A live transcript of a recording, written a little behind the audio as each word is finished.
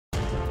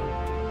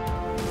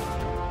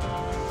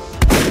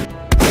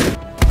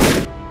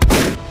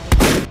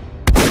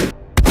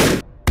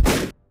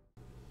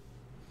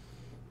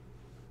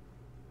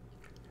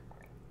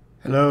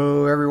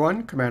Hello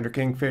everyone, Commander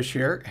Kingfish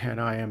here, and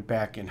I am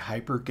back in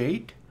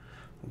Hypergate.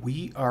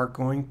 We are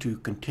going to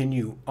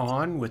continue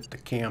on with the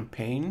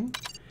campaign,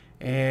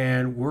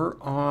 and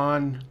we're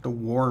on the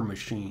war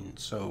machine.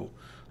 So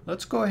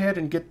let's go ahead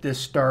and get this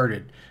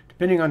started.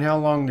 Depending on how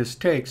long this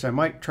takes, I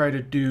might try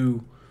to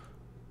do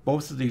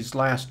both of these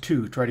last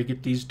two, try to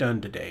get these done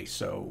today.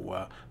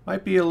 So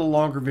might be a little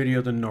longer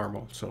video than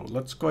normal. So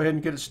let's go ahead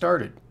and get it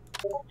started.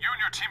 You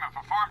and your team have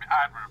performed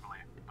admirably,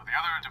 but the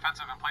other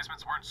defensive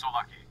emplacements weren't so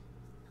lucky.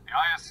 The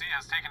ISC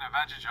has taken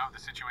advantage of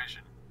the situation.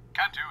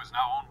 Cantu is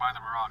now owned by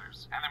the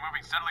Marauders, and they're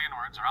moving steadily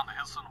inwards around the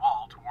Hilson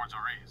Wall towards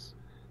Oriz.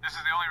 This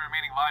is the only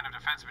remaining line of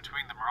defense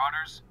between the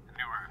Marauders and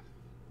New Earth.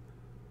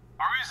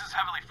 Oriz is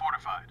heavily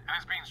fortified, and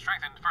is being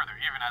strengthened further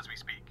even as we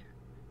speak.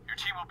 Your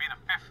team will be the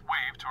fifth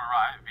wave to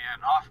arrive via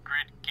an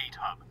off-grid gate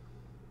hub.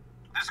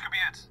 This could be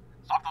it.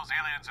 Stop those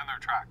aliens in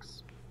their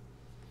tracks.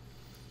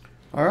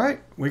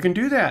 Alright, we can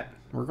do that.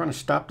 We're going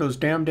to stop those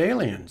damned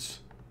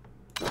aliens.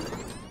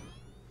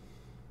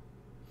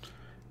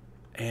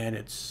 And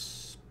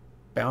it's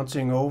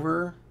bouncing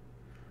over.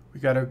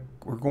 We're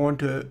going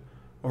to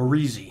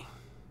Oriz.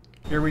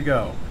 Here we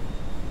go.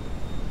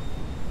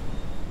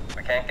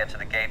 We can't get to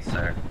the gates,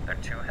 sir. They're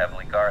too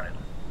heavily guarded.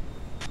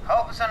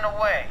 Help is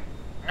underway.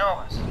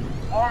 Novus,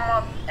 warm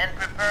up and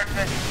prepare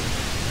to...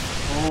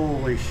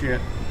 Holy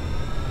shit.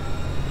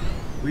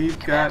 We've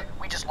Command,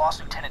 got... we just lost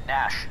Lieutenant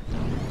Nash.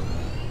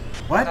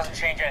 What? That doesn't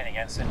change anything,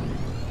 Ensign.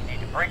 You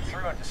need to break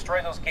through and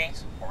destroy those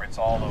gates, or it's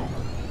all over.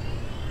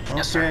 Okay.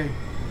 Yes, sir.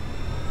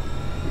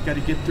 We got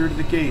to get through to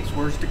the gates.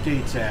 Where's the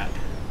gates at?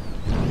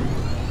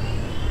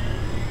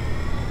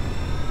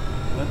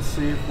 Let's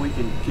see if we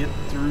can get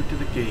through to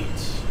the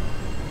gates.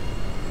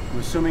 I'm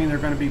assuming they're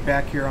going to be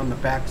back here on the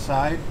back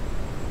side.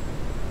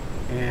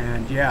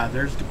 And yeah,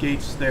 there's the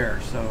gates there.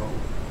 So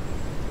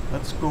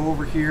let's go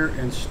over here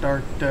and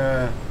start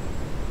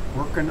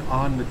working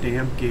on the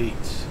damn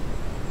gates.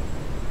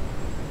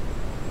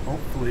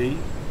 Hopefully.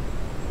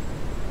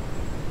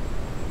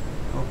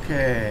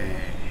 Okay.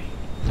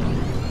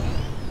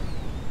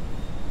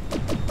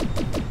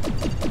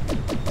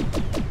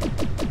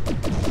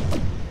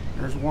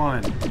 There's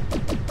one.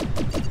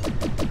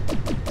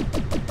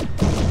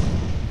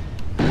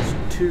 There's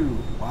two.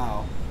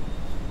 Wow.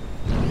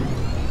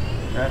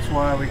 That's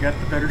why we got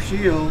the better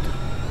shield.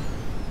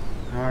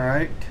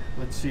 Alright.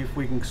 Let's see if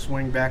we can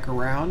swing back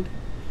around.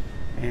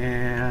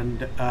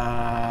 And,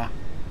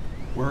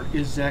 where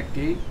is that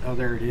gate? Oh,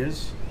 there it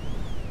is.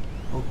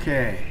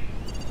 Okay.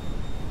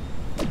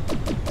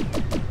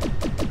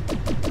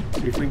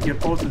 See if we can get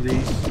both of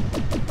these.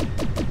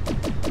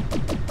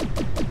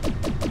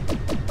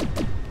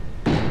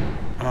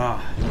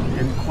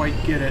 Didn't quite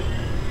get it,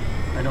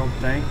 I don't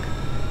think.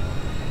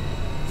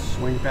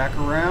 Swing back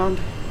around.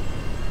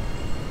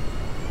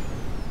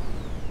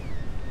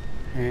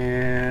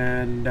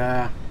 And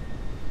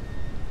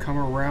come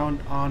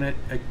around on it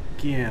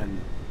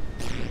again.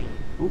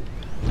 Oop.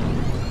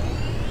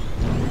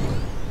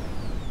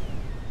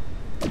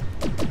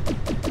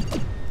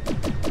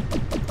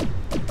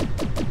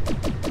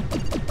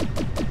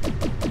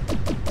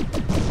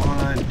 Come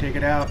on, take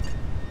it out.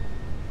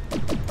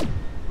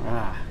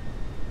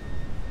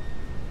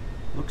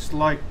 Looks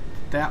like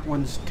that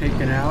one's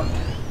taken out.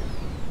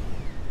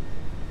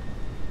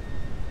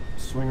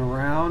 Swing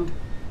around.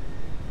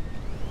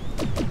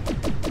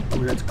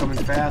 Ooh, that's coming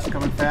fast,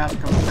 coming fast,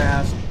 coming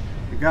fast.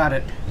 We got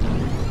it.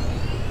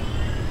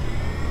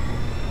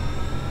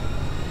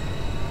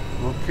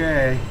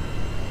 Okay.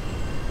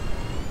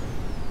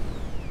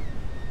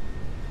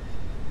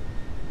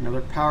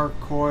 Another power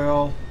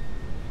coil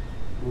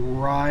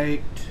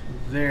right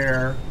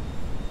there.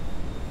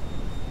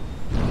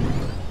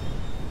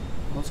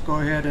 Let's go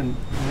ahead and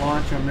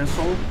launch a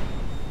missile,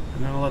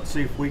 and then let's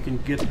see if we can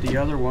get the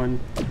other one.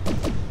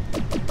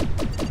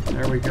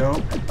 There we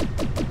go.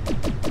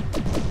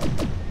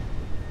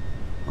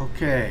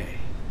 Okay.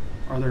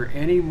 Are there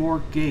any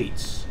more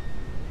gates?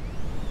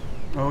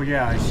 Oh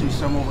yeah, I see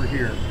some over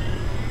here.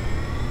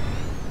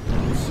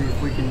 Let's see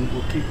if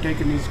we'll keep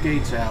taking these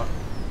gates out.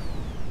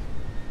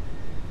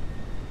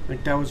 I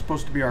think that was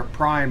supposed to be our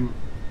prime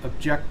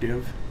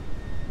objective.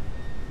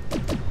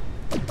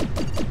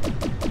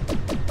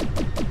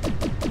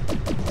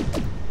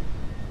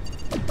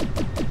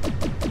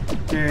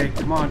 Okay,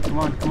 come on, come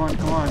on, come on,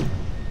 come on.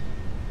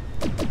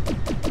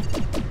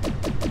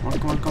 Come on,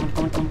 come on, come on,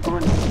 come on, come on, come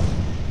on.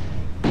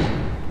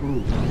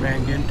 Ooh,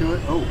 banged into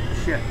it. Oh,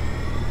 shit.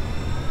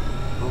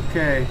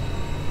 Okay.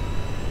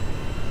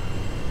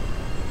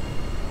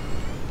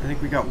 I think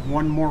we got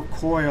one more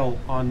coil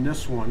on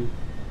this one.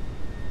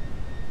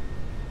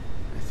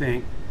 I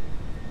think.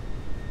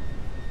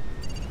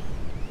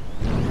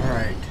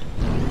 Alright.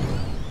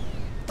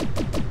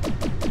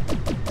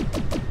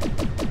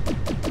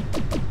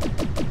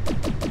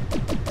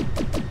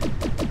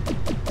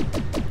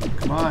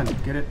 Come on,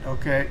 get it.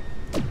 Okay.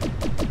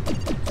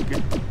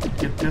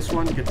 Get this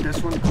one. Get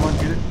this one. Come on,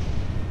 get it.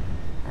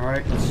 All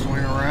right, let's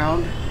swing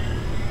around.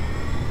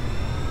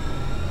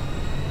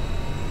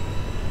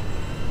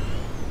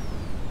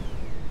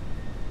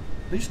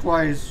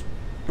 Leastwise,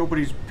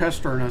 nobody's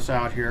pestering us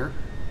out here.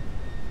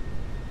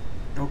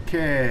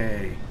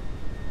 Okay.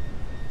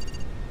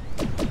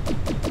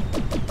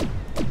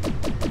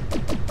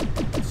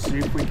 Let's see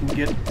if we can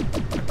get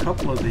a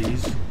couple of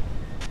these.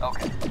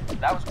 Okay,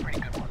 that was a pretty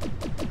good one.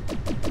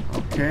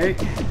 Okay.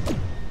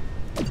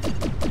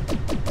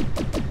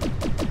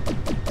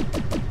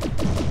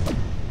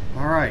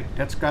 Alright,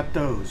 that's got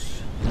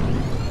those.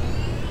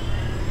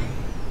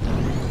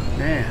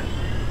 Man,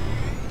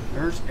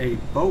 there's a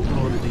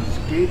boatload of these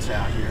gates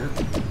out here.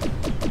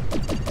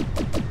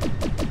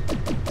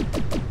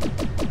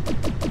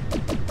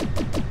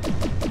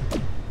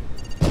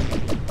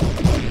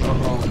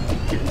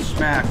 Uh-oh, getting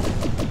smacked.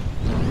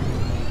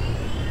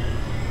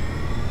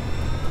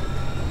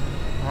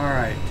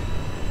 Alright.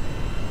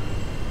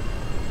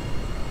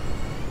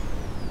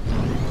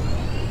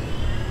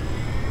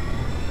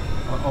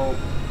 Uh-oh.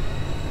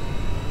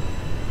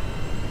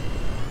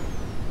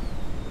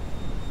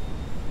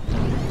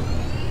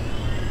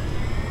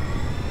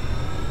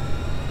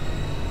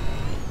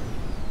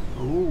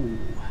 Ooh.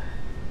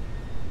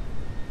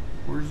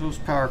 Where's those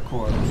power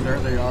coils? There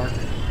they are.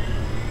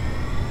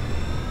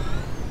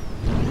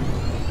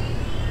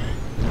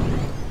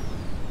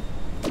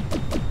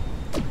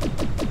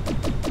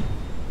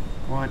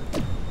 Come on.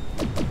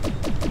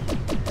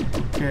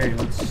 Okay,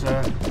 let's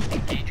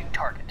Engaging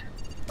target.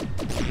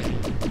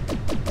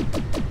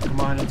 come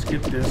on, let's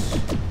get this.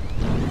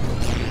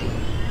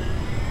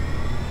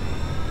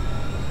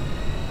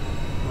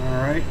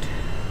 Alright.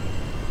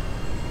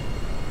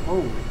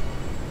 Holy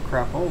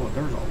crapola,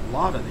 there's a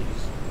lot of these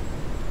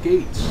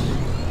gates.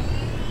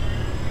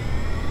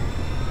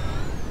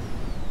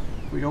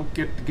 If we don't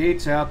get the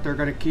gates out, they're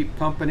going to keep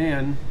pumping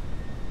in.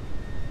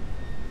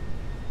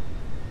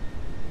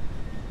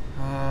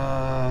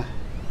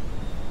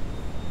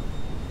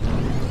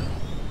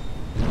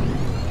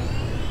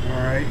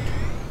 Alright.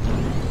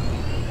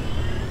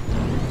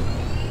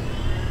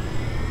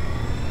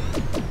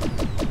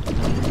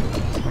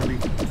 Gonna be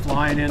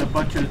flying in a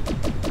bunch of...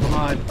 Come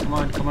on, come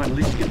on, come on, at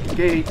least get the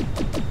gate.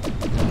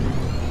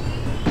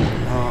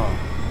 Oh.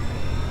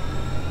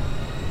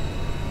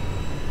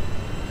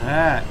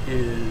 That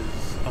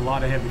is a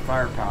lot of heavy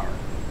firepower.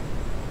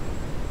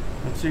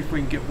 Let's see if we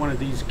can get one of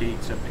these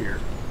gates up here.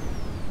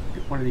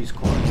 Get one of these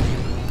coils.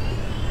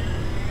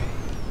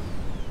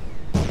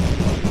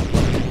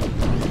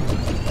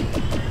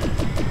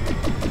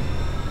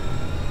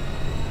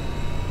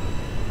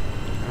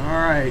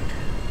 Alright.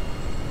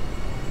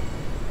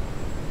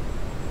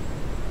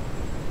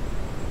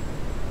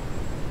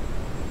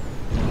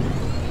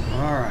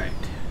 Alright.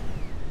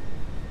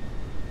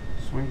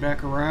 Swing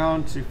back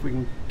around, see if we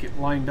can get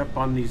lined up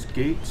on these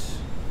gates.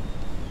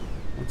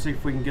 Let's see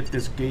if we can get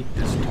this gate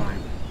this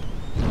time.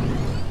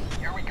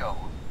 Here we go.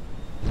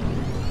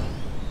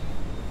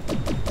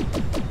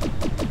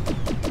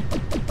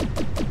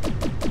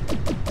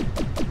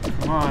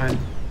 Come on.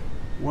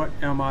 What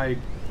am I... You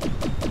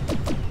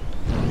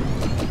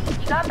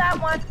got that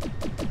one?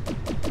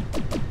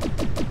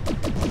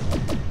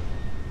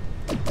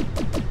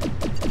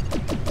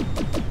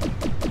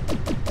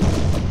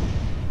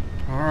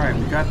 Alright,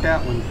 we got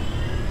that one.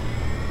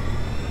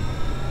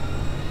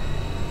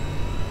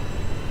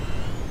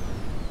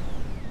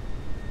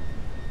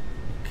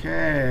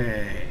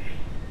 Okay.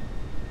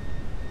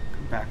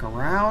 Come back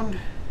around.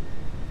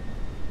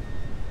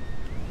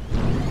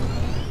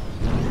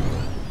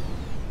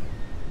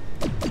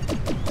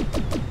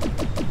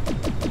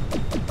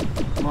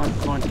 Come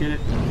on, get it.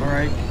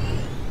 Alright.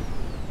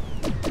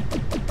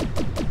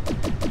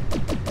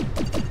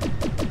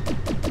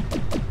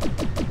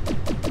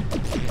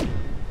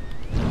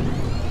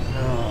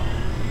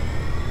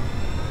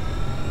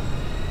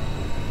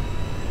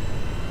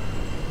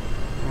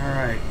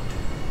 Alright.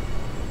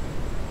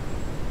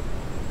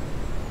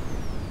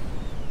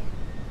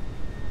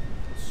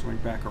 Swing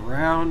back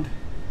around.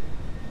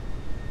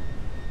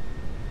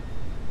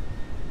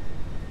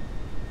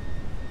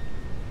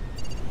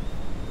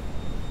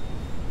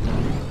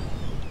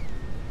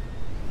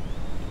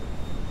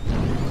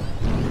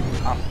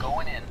 I'm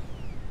going in.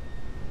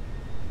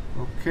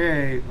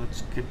 Okay,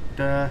 let's get,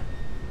 come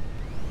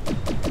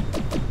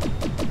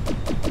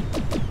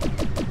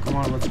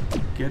on, let's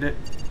get it.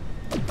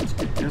 Let's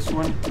get this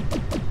one.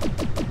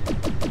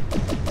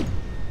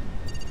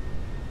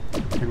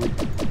 Can we...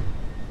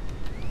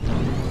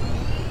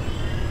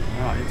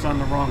 Oh, it's on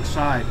the wrong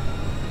side.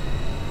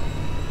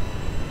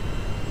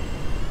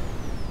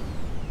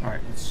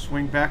 Alright, let's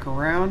swing back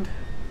around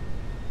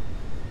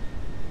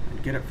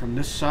and get it from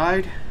this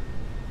side.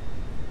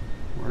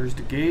 Where's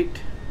the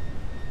gate?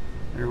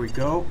 There we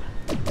go.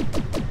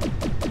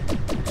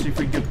 Let's see if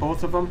we can get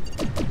both of them.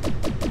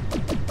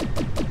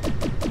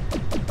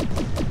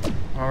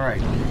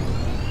 Alright.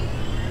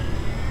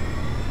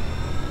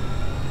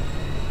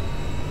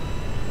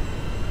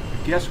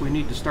 I guess we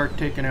need to start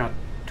taking out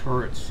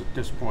turrets at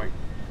this point.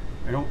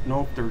 I don't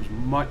know if there's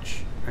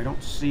much. I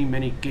don't see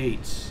many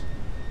gates.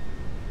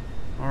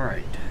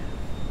 Alright.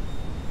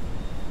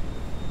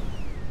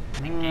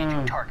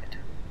 Engaging target.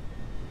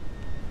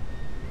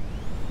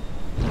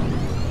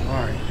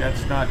 Alright,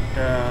 that's not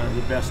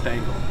the best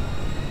angle.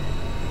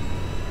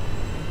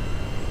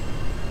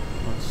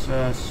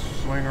 Let's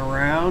swing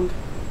around.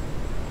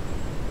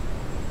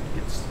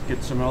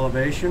 Get some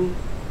elevation.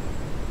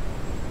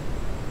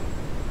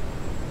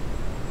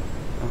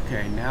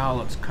 Okay, now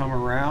let's come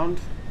around.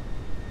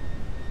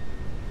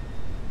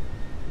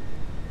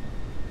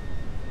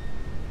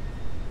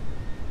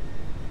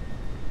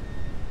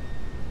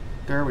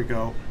 There we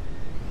go.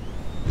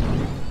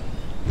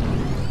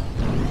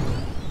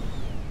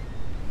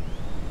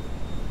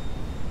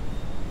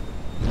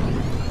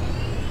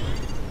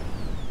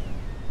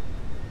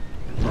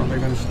 They're probably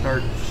going to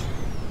start.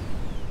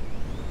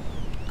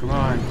 Come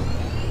on.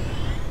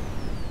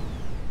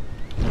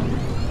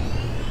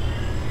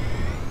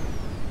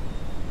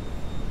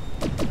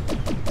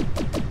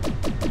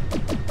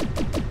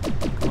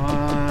 Come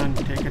on,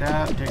 take it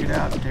out, take it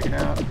out, take it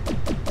out.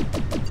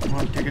 Come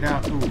on, take it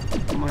out. Ooh,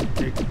 come on,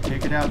 take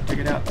it out, take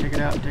it out, take it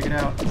out, take it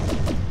out.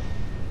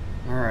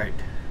 Alright.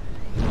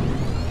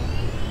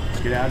 Let's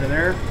get out of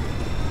there.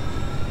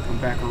 Come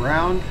back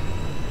around.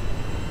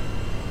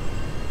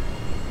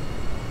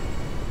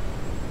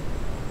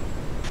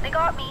 They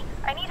got me.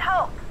 I need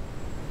help.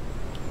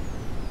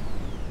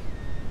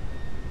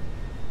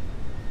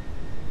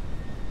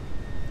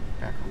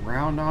 Back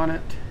around on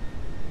it.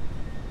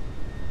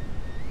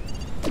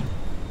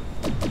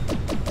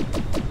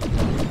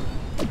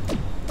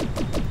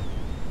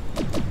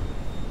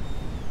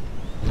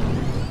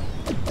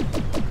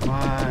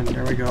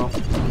 There we go.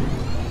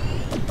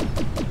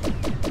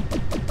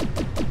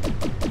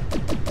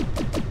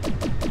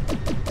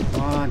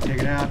 Come on, take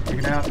it out, take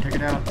it out, take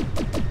it out.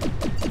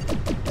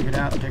 Take it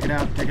out, take it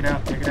out, take it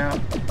out, take it out.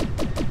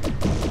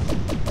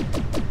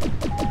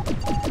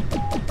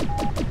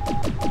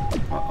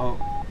 Uh-oh.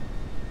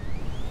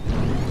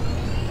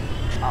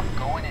 I'm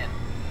going in.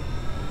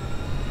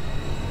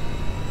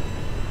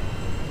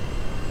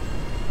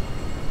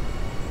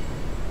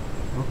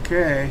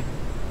 Okay.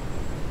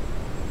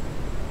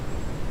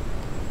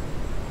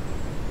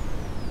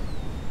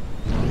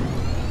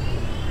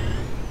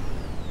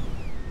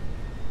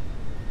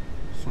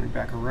 Swing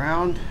back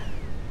around.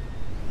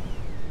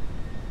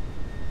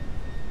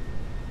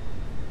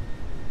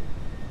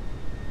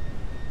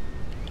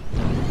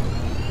 I'll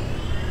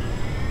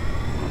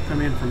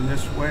come in from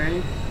this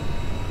way.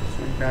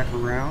 Swing back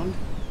around.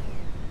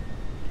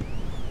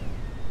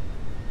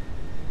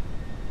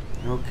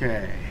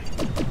 Okay.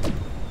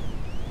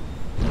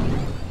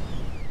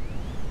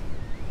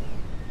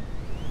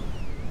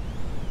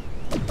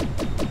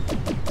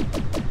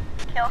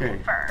 Kill Okay.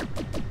 confirmed.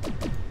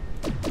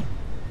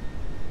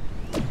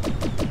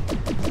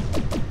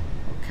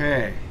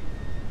 Okay.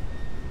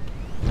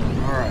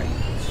 Alright,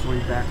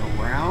 swing back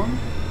around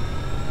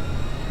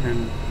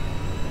and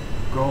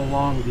go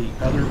along the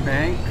other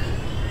bank.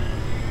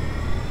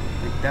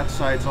 I think that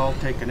side's all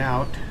taken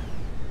out.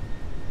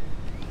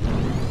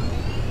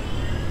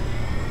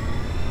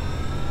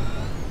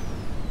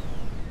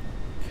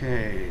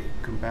 Okay,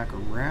 come back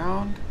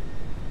around.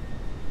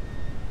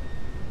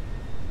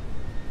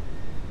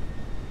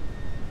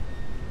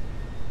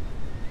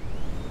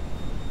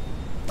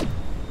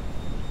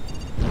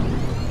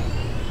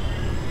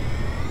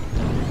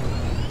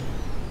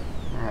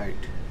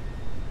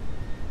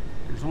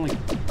 There's only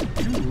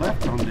 2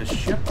 left on this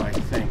ship, I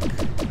think.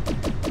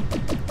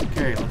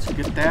 Okay, let's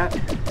get that.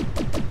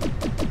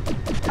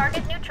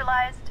 Target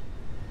neutralized.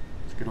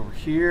 Let's get over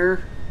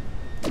here.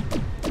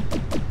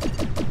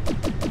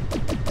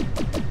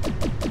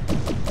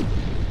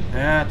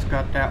 That's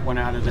got that one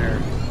out of there.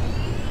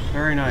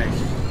 Very nice.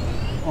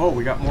 Oh,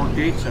 we got more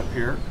gates up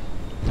here.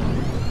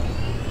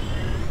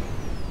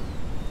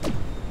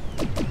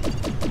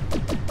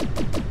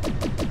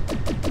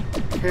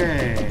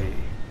 Okay.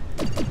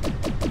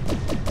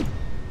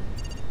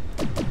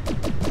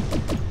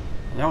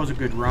 That was a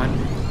good run.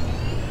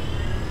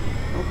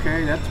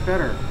 Okay, that's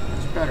better.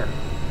 That's better.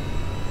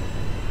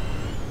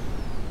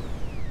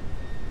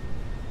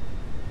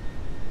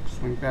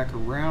 Swing back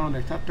around.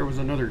 I thought there was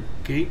another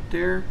gate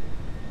there.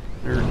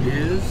 There it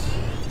is.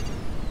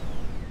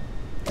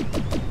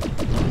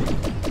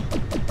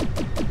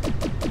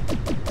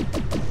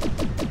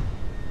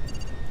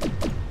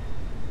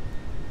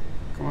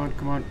 Come on,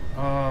 come on.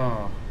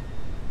 Oh.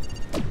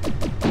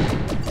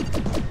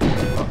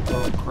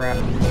 Uh-oh, crap.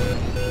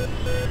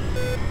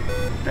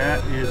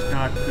 That is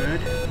not good.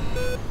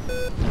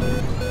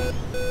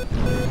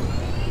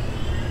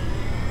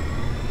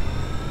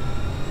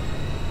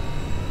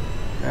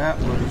 That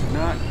was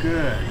not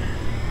good.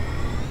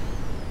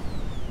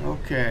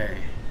 Okay.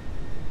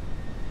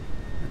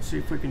 Let's see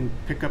if we can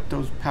pick up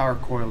those power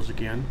coils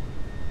again.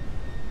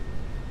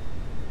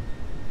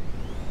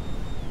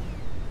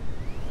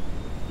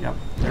 Yep,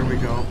 there we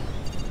go.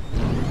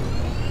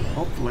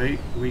 Hopefully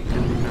we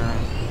can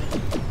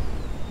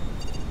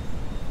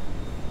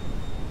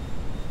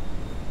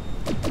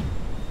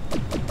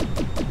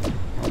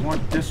I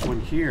want this one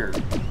here.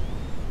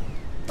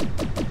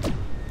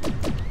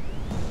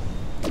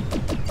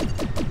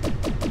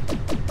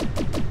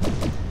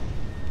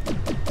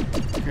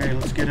 Okay,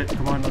 let's let's get it.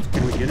 Come on,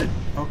 can we get it?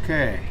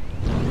 Okay.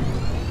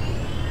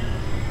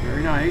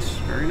 Very nice,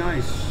 very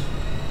nice.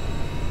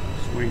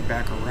 Swing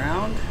back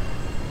around.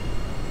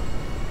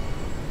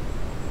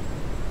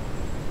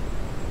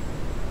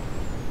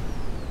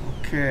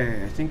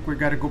 Okay, I think we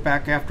got to go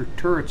back after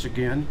turrets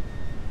again.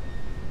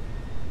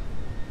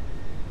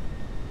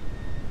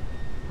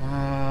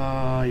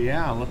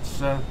 Yeah,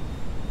 let's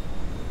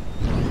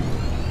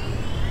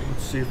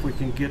see if we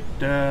can get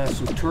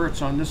some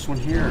turrets on this one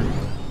here.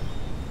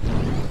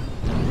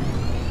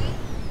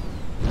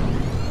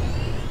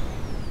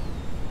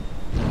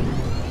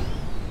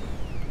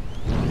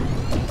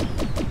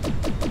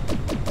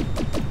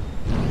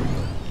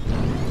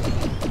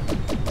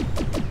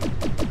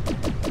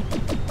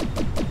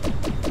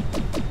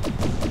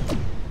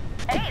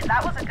 Hey,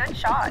 that was a good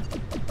shot.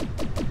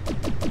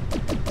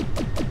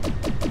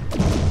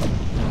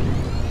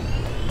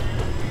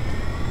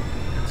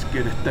 Let's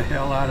get it the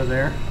hell out of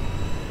there.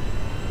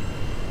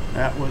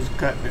 That was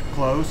cutting it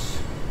close.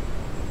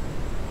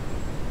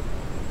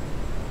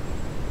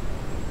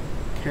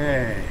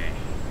 Okay.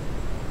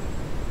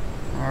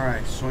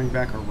 Alright, swing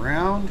back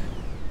around.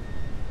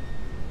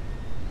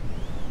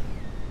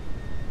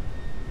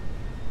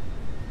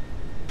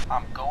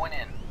 I'm going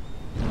in.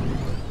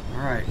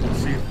 Alright, let's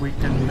see if we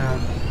can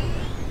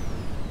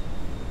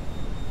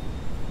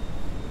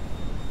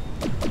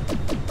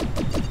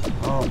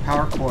oh,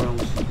 power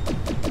coils.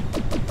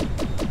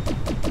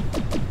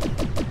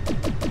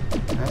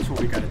 That's what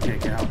we got to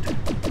take out.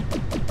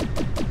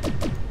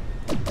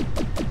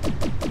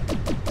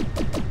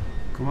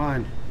 Come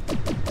on.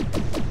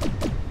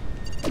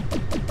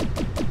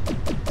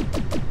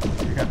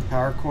 We got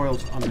power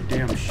coils on the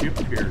damn ship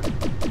here.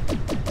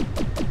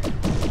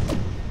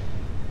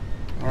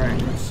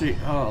 Alright, let's see.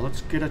 Oh,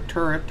 let's get a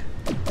turret.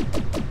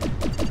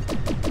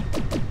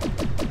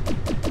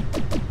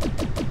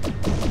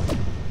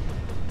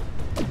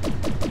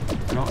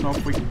 I don't know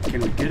if we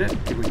can we get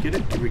it? Can we get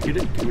it? Can we get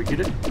it? Can we get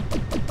it?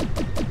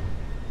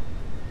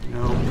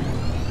 No.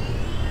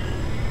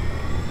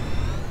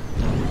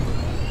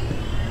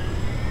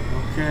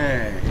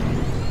 Okay.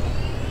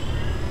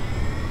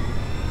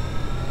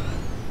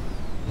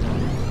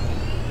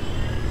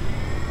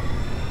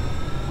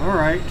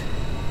 Alright.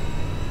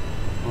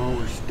 Well,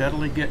 we're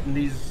steadily getting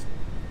these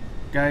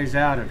guys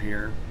out of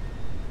here.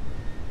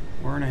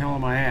 Where in the hell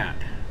am I at?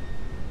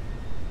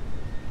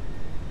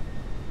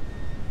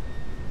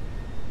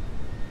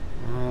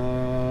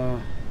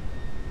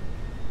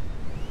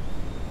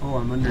 Oh,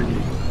 I'm underneath.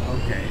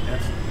 Okay,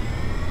 let's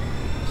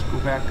go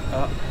back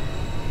up.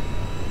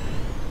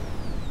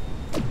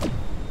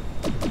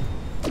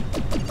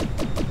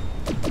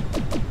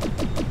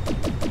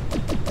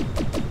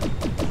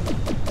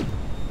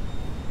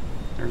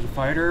 There's a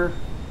fighter.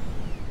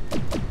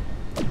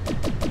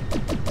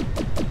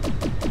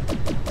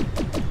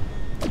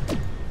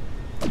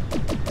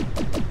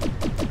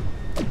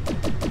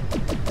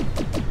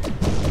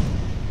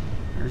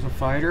 There's a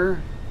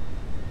fighter.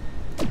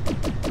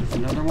 There's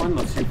another one.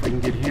 Let's see if we can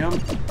get him.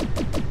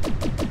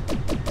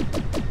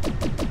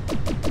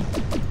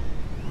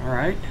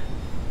 Alright.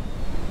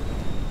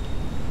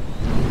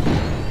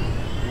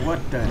 What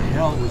the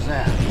hell was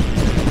that?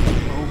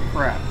 Oh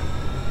crap.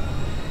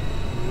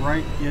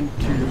 Right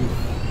into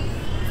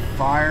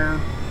fire.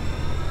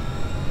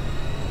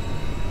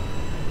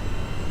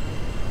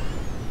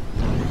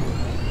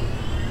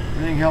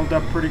 Everything held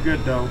up pretty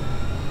good though.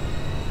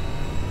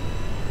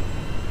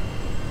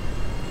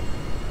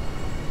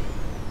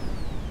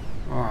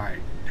 Alright.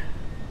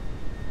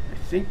 I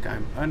think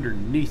I'm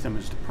underneath them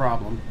is the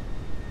problem.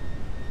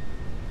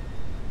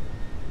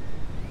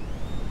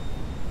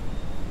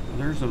 Well,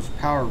 there's those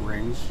power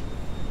rings.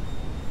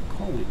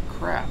 Holy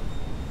crap.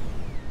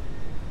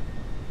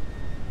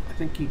 I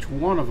think each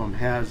one of them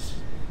has...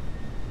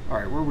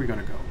 Alright, where are we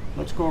going to go?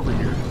 Let's go over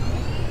here.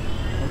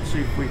 Let's see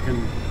if we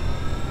can...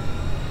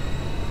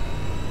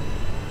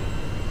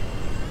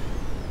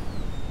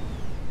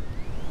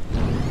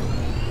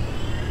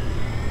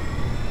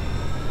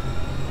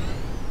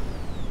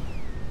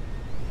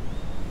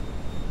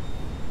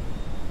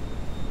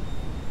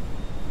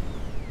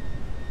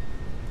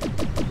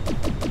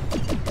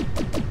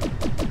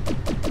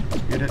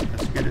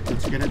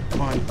 Let's get it.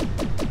 Come on.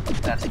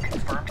 That's a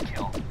confirmed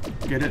kill.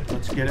 Get it.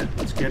 Let's get it.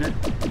 Let's get it.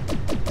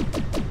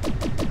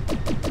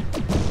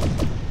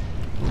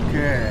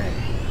 Okay.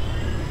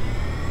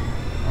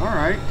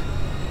 Alright.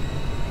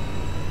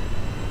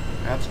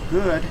 That's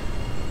good.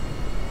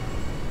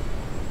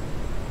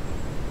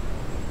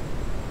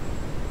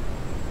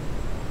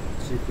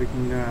 Let's see if we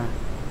can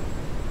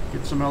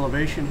get some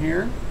elevation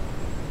here.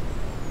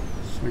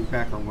 Swing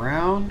back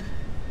around.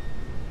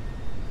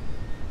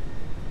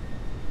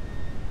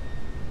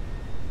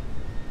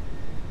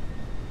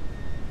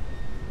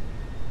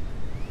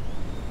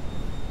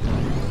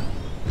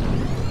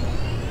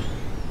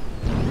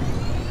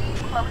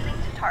 Closing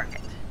to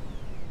target.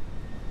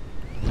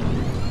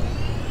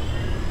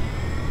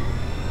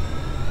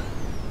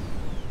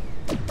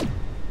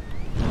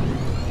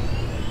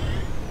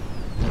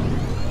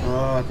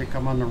 Oh, I think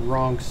I'm on the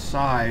wrong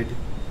side.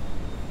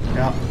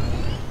 Yeah.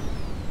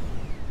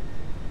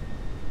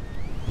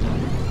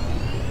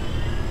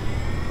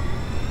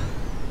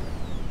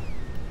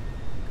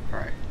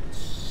 Alright, let's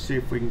see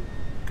if we can...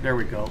 There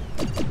we go.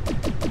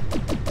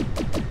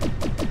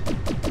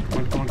 Come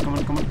on, come on, come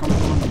on, come on, come on,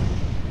 come on.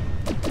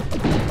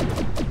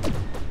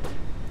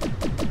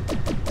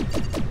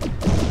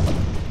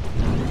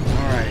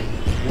 Alright,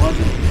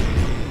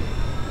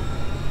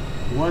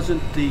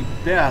 wasn't the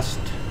best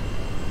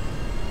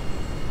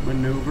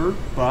maneuver,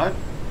 but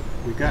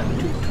we got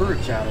 2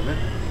 turrets out of it.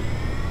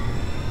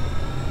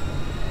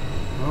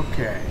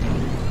 Okay.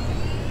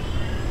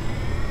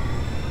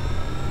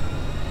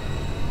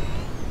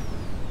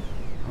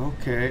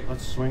 Okay,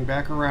 let's swing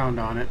back around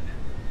on it.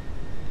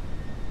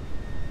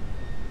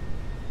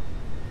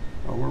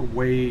 Oh, we're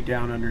way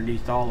down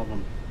underneath all of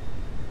them.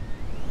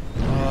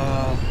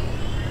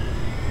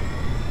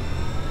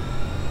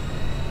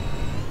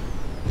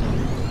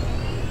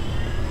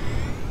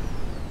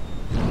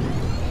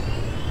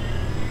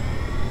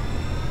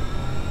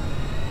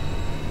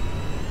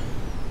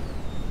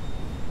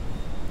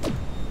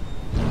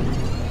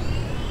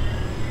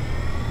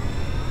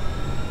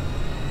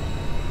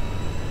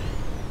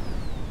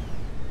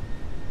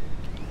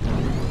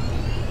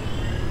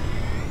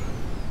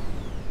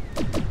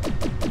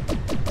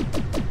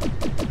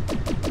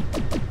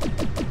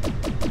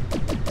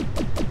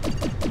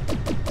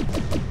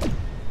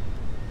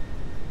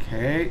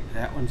 Okay,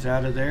 that one's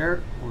out of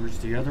there. Where's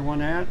the other one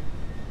at?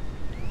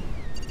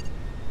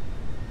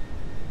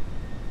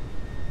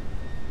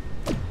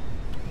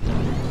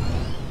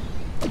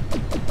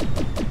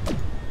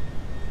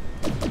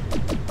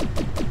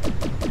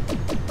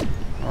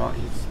 Oh,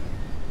 he's...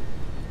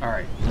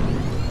 Alright.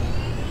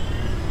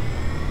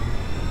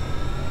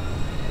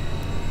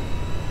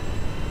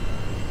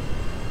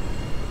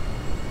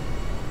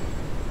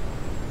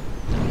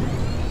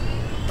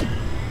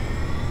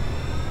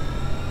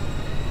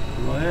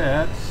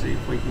 Let's see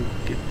if we can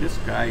get this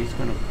guy. He's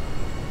going to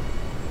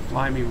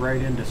fly me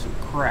right into some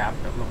crap,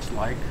 it looks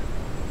like.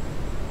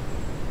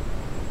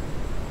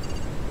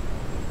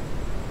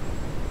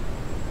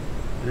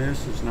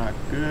 This is not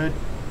good.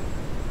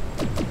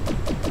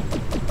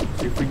 Let's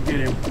see if we can get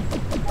him.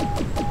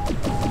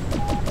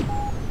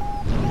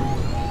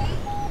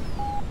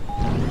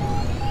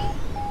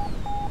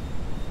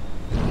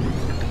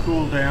 Let's get the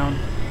cooldown.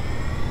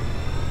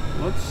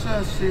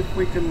 Let's see if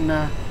we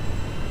can...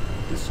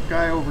 This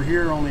guy over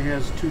here only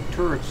has 2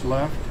 turrets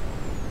left.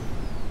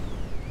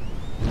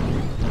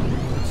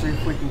 Let's see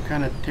if we can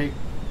kind of take...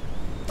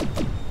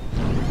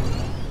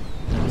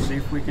 Let's see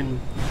if we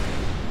can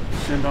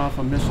send off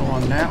a missile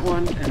on that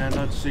one, and then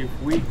let's see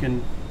if we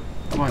can...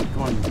 Come on,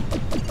 come on.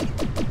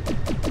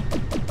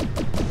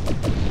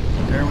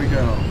 There we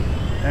go.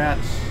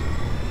 That's...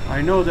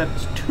 I know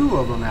that's 2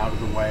 of them out of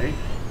the way.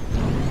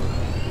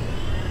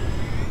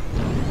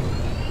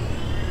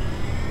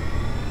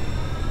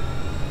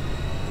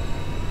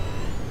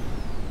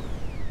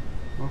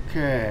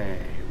 Okay,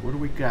 what do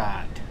we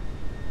got?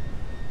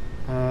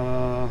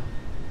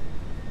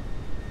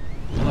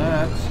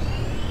 Let's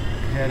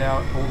head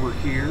out over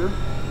here.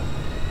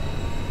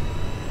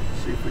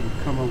 See if we can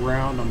come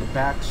around on the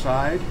back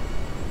side.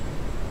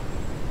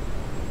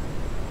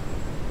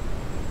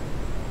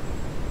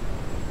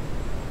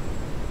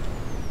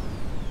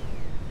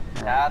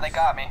 Ah, they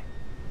got me.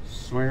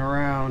 Swing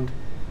around.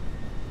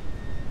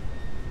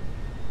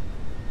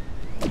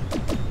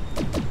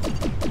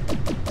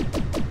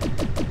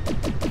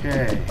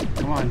 Okay,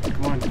 come on,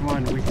 come on, come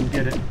on, we can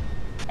get it.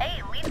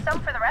 Hey, leave some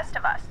for the rest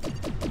of us.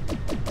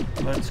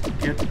 Let's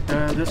get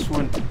this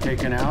one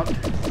taken out.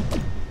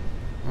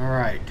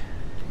 Alright.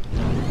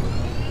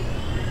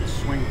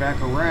 Swing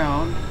back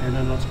around, and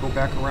then let's go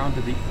back around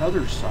to the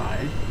other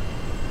side.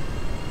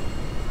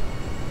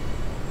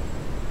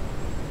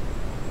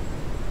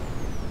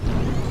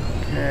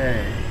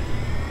 Okay.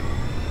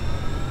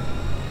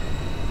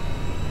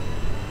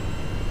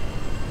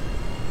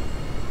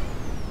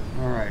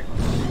 Alright,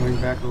 let's swing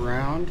back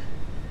around.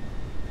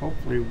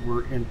 Hopefully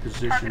we're in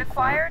position. Target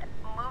acquired.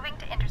 Moving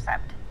to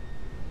intercept.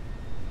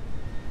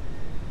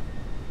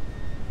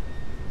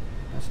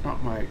 That's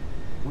not my...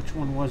 Which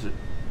one was it?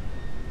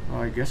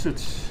 Oh, I guess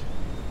it's...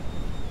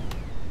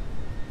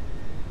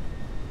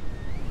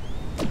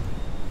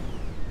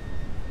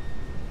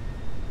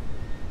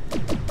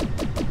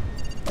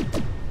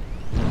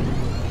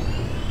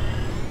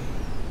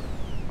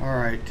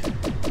 Alright.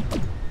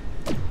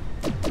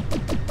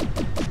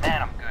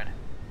 Man, I'm good.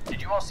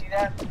 Did you all see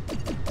that?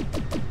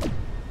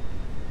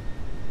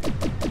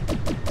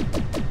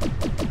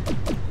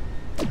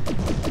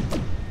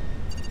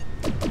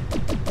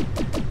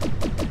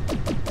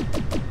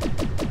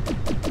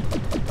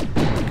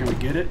 Can we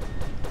get it?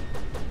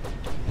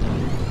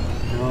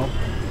 No.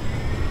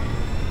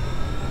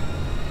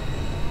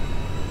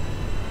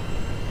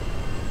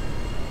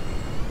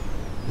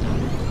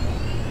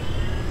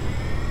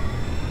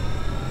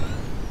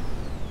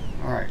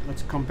 Alright,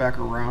 let's come back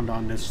around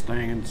on this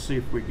thing and see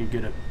if we can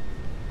get a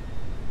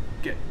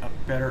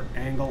better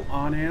angle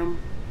on him.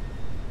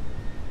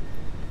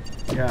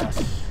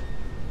 Yes.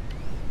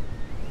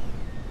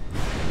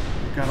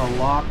 got a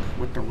lock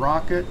with the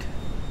rocket.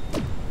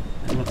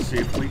 And let's see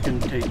if we can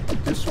take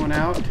this one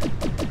out.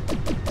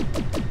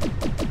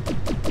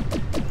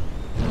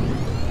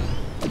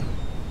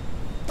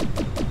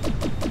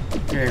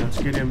 Okay,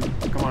 let's get him.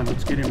 Come on,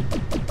 let's get him.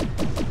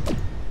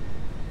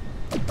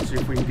 Let's see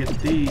if we can get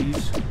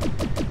these.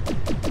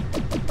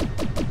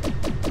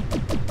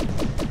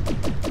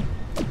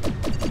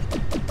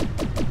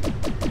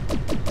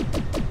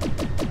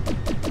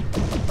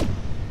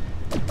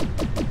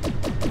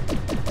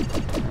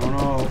 I don't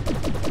know.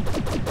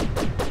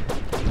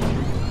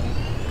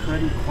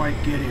 Couldn't quite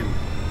get him.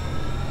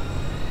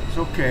 It's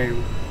okay.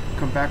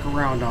 Come back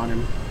around on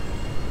him.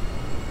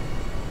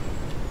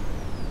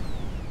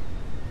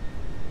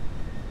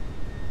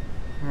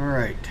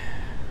 Alright.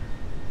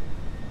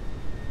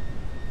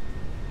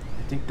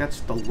 I think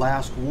that's the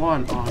last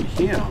one on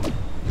him.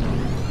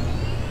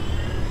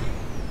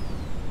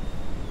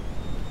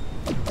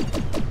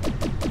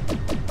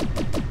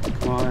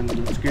 Come on,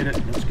 let's get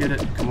it. Let's get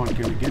it. Come on,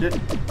 can we get it?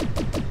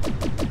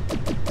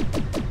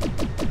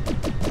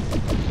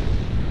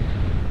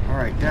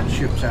 Alright, that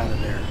ship's out of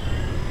there.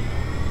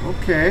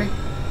 Okay.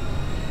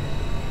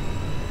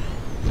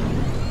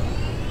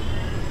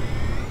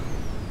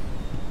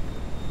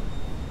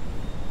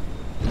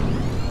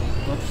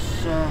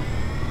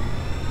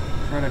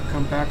 Try to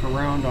come back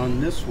around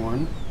on this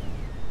one.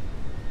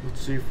 Let's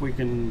see if we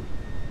can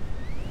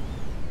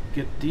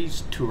get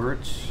these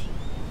turrets.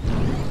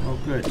 Oh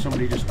good,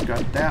 somebody just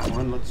got that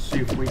one. Let's see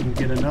if we can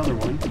get another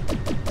one.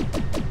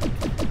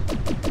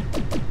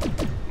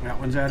 That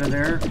one's out of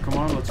there. Come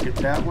on, let's get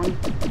that one.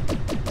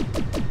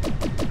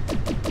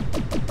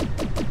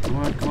 Come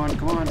on, come on,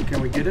 come on.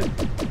 Can we get it?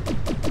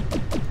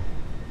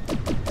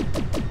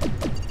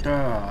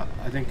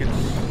 I think it's...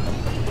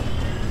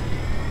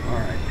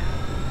 Alright.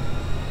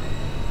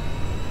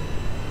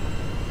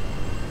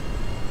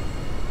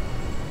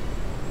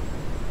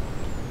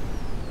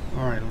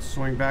 Alright, let's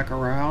swing back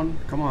around.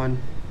 Come on.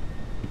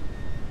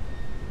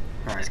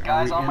 Alright, This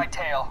guy's on my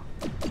tail.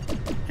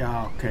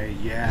 Yeah, okay,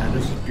 yeah,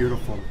 this is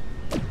beautiful.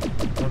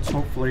 Let's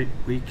hopefully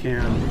we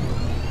can...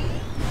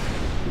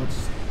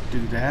 Let's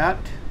do that.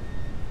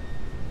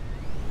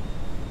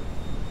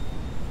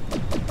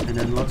 And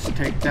then let's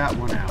take that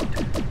one out.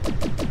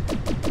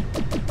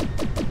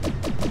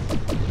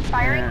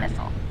 Firing And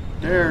missile.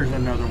 there's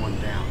another one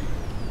down.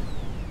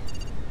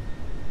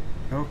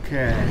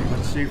 Okay,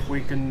 let's see if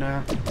we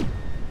can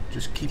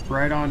just keep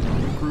right on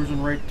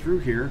cruising right through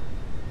here.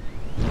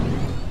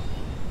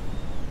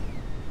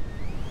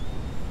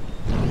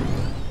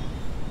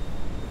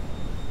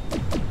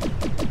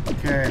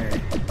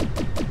 Okay.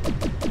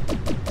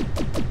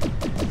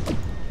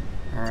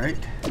 All right.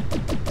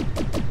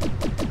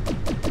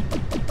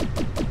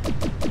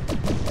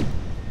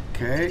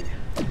 Okay.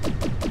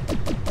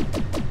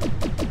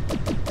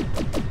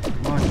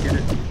 Come on, get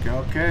it.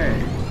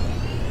 Okay.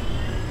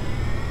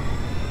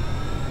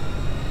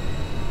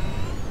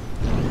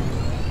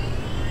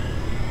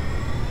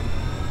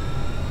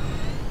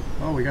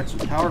 Oh, we got some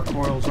power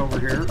coils over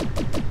here.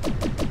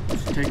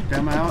 Let's take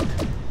them out.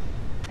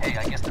 Hey,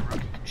 I guess the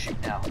rookie can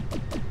shoot now.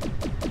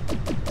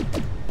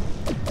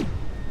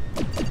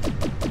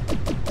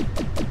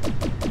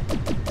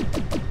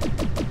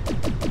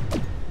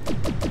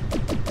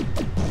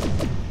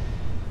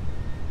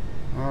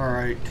 All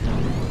right.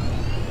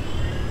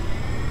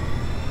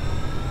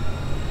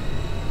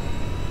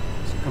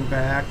 Let's come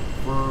back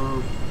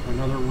for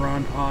another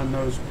run on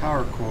those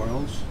power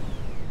coils.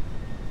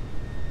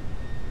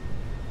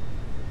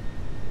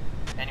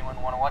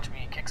 Anyone want to watch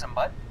me kick some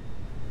butt?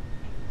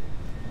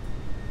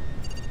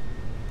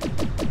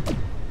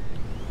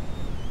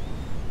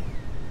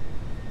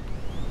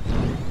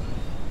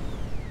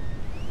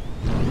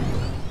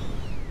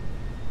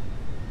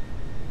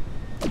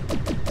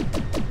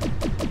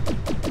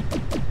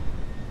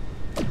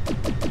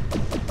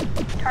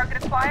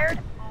 Target acquired.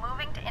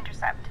 Moving to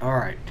intercept. All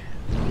right.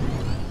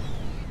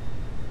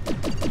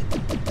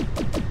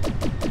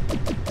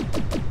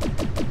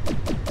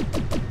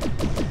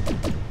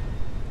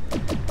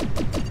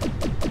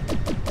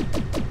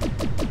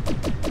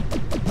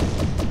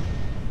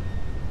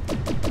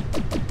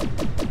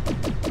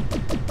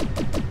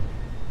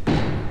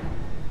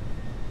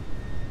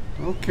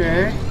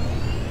 Okay.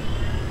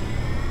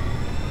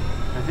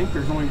 I think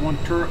there's only one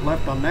turret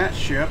left on that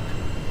ship.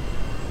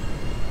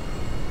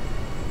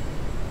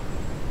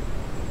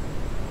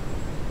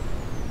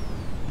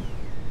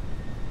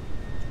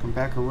 Let's come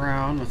back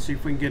around. Let's see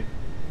if we can get...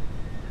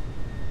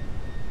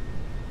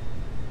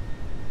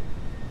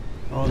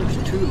 Oh,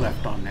 there's two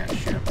left on that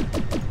ship.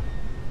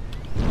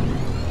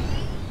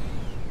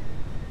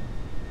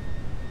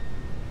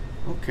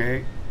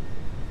 Okay.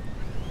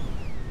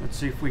 Let's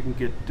see if we can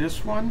get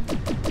this one.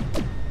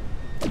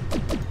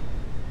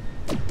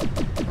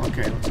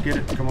 Okay, let's get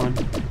it. Come on.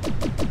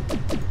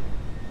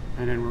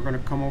 And then we're going to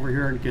come over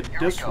here and get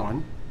this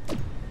one.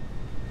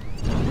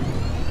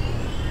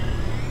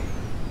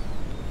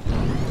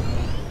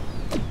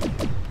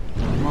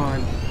 Come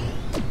on.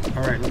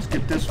 Alright, let's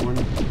get this one.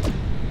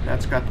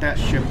 That's got that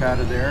ship out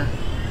of there.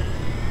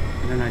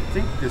 And then I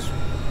think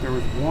there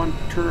was one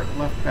turret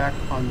left back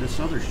on this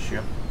other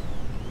ship.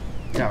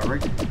 Yeah,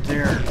 right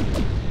there.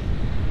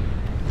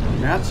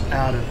 And that's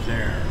out of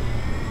there.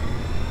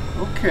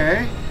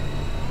 Okay.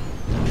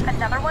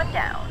 Another one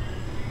down.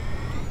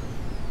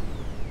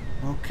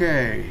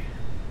 Okay.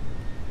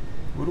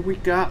 What do we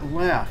got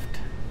left?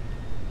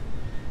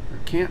 There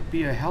can't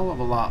be a hell of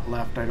a lot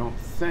left, I don't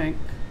think.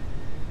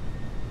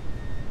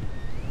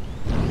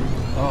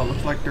 Oh,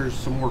 looks like there's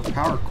some more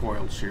power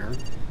coils here.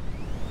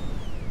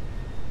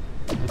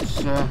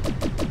 Let's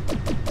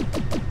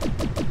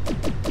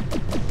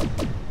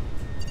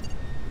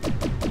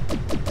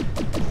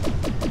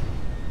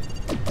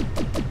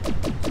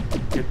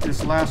get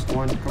this last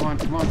one. Come on,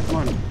 come on, come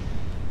on.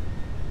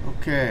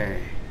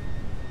 Okay.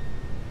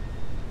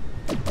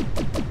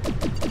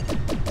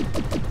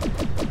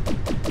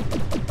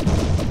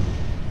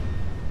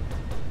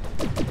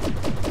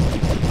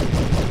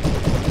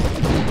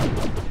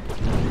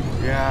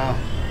 Yeah.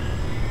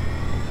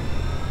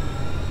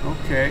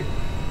 Okay.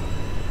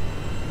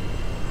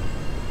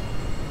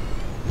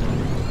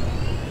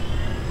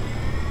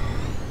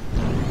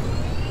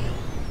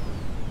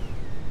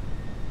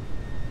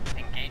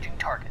 Engaging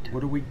target.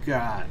 What do we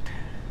got?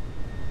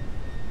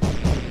 It's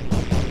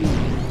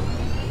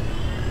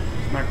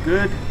not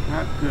good.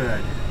 Not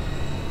good.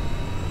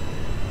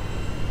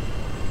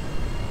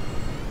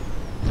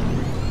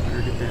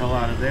 Better get the hell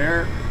out of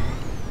there.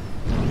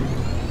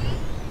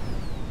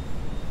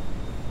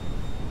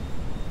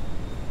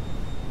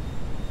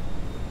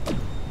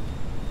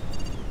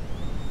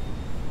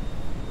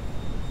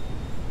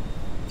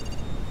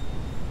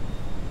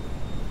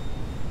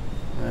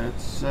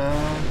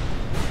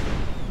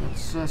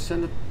 Let's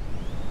send it.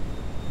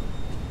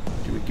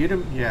 Did we get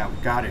him? Yeah, we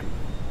got him.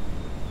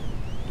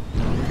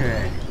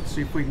 Okay, let's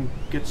see if we can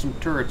get some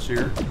turrets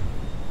here.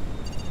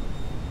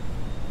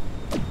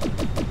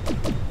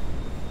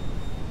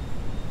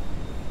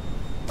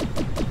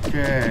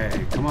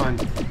 Okay, come on.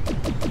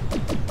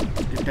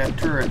 Let's get that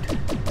turret.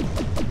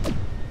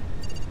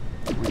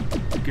 Can we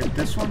get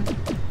this one?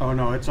 Oh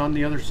no, it's on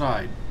the other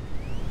side.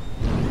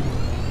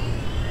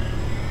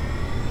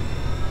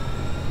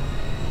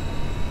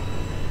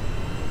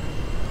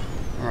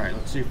 Alright,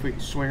 let's see if we can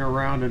swing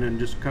around and then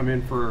just come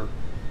in for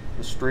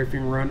a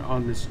strafing run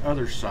on this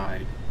other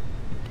side.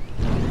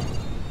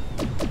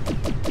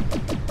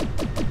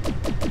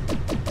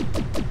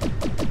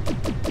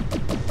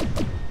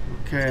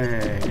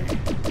 Okay.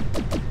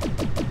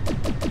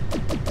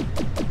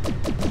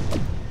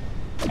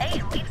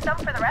 Hey, leave some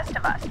for the rest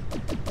of us.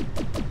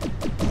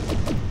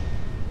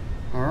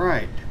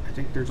 Alright, I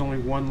think there's only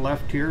one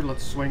left here.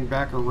 Let's swing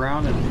back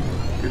around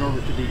and get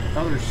over to the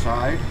other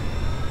side.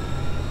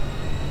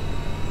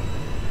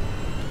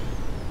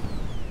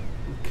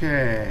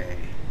 Okay.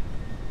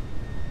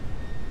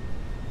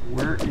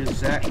 Where is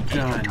that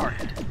gun?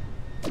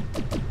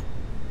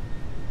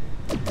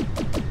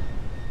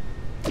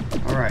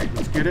 Alright,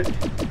 let's get it.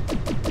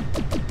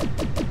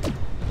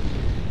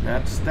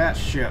 That's that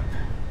ship.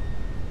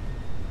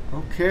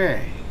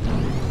 Okay.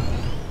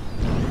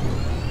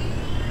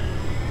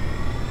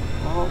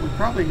 Well, we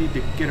probably need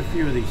to get a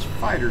few of these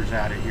fighters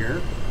out of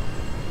here.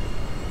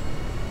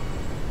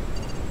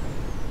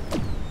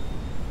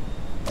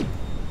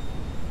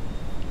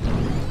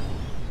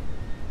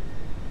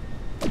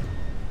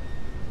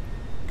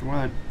 Come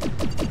on.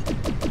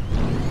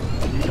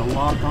 Need to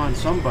lock on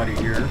somebody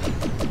here.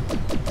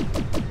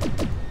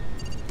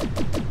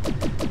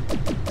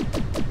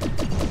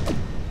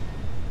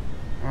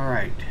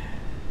 Alright.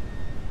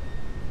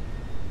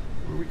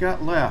 What do we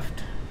got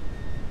left?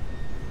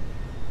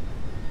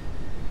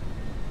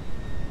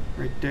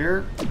 Right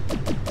there.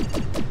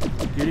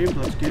 Get him,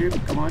 let's get him.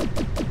 Come on.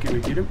 Can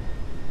we get him?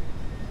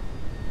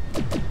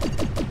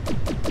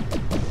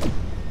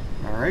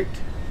 Alright.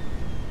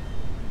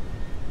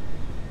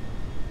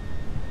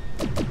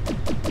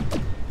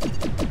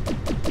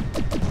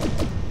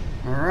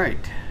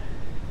 Alright.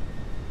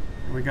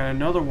 We got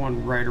another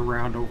one right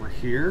around over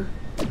here.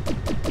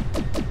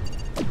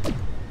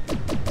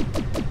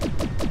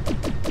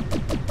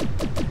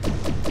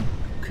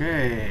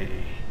 Okay.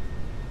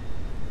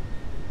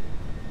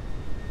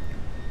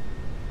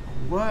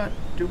 What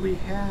do we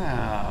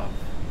have?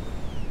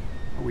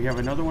 Oh, we have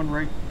another one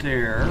right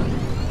there.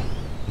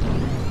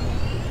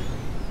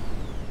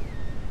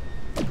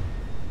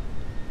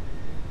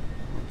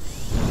 Let's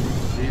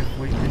see if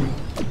we can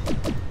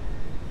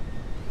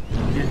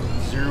get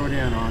zeroed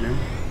in on him.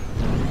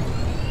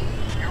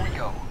 Here we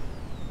go.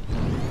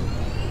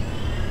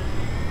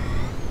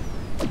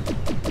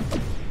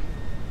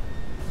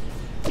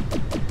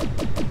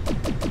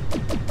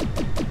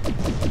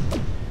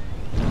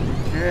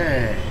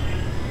 Okay.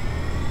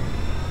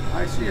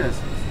 I see a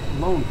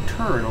lone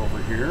turret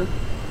over here.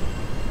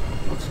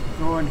 Let's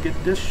go and get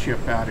this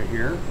ship out of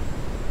here.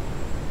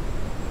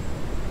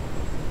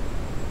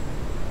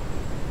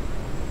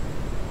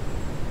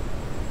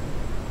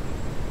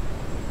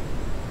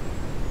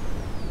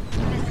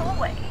 Missile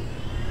away.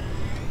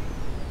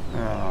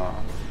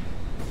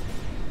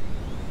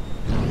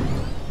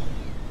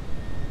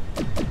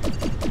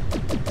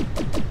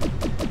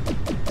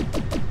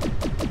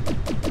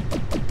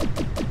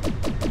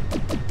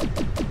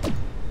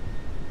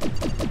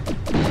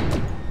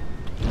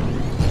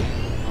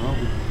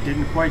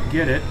 quite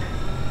get it.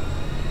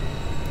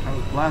 I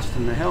was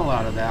blasting the hell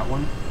out of that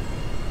one.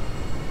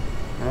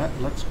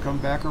 Let's come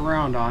back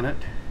around on it.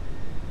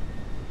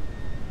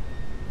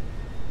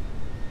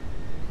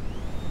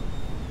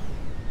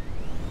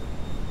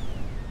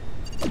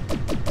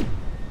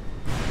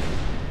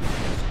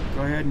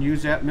 Go ahead and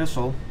use that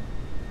missile.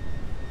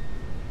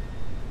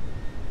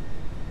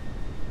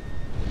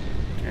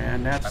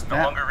 And that's I'm that.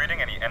 no longer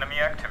reading any enemy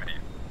activity.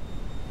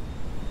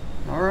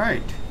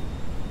 Alright.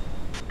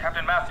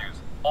 Captain Matthews,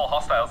 all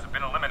hostiles have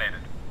been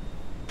eliminated.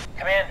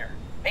 Commander,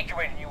 make your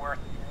way to New Earth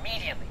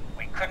immediately.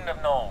 We couldn't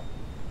have known.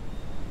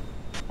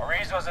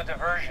 Maurice was a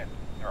diversion.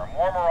 There are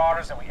more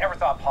marauders than we ever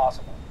thought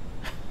possible.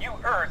 New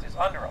Earth is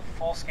under a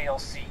full-scale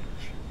siege.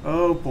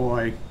 Oh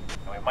boy.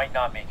 And we might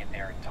not make it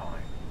there in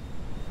time.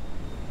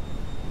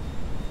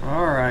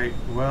 Alright,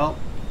 well,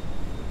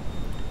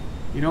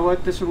 you know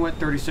what? This one went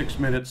 36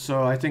 minutes,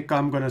 so I think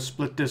I'm going to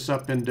split this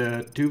up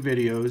into 2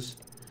 videos.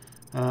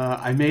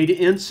 I made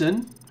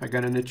Ensign. I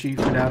got an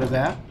achievement out of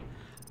that.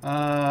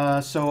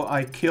 So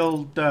I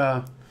killed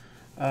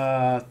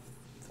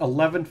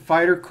 11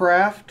 fighter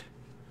craft,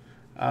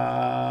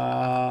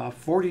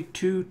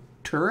 42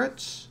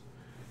 turrets,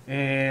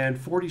 and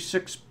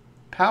 46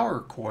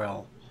 power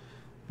coil.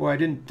 Boy, I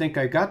didn't think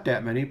I got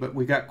that many, but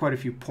we got quite a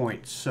few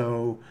points.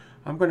 So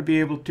I'm going to be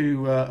able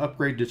to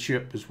upgrade the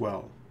ship as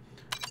well.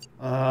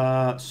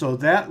 So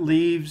that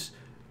leaves,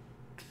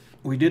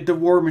 we did the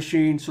war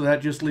machine, so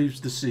that just leaves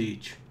the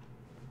siege.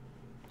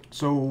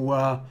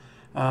 So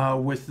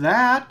with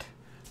that,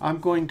 I'm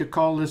going to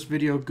call this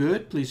video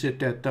good. Please hit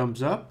that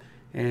thumbs up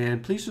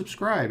and please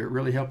subscribe. It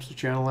really helps the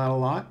channel out a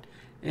lot.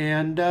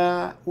 And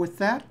with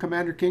that,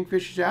 Commander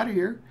Kingfish is out of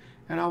here,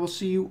 and I will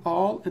see you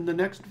all in the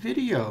next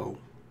video.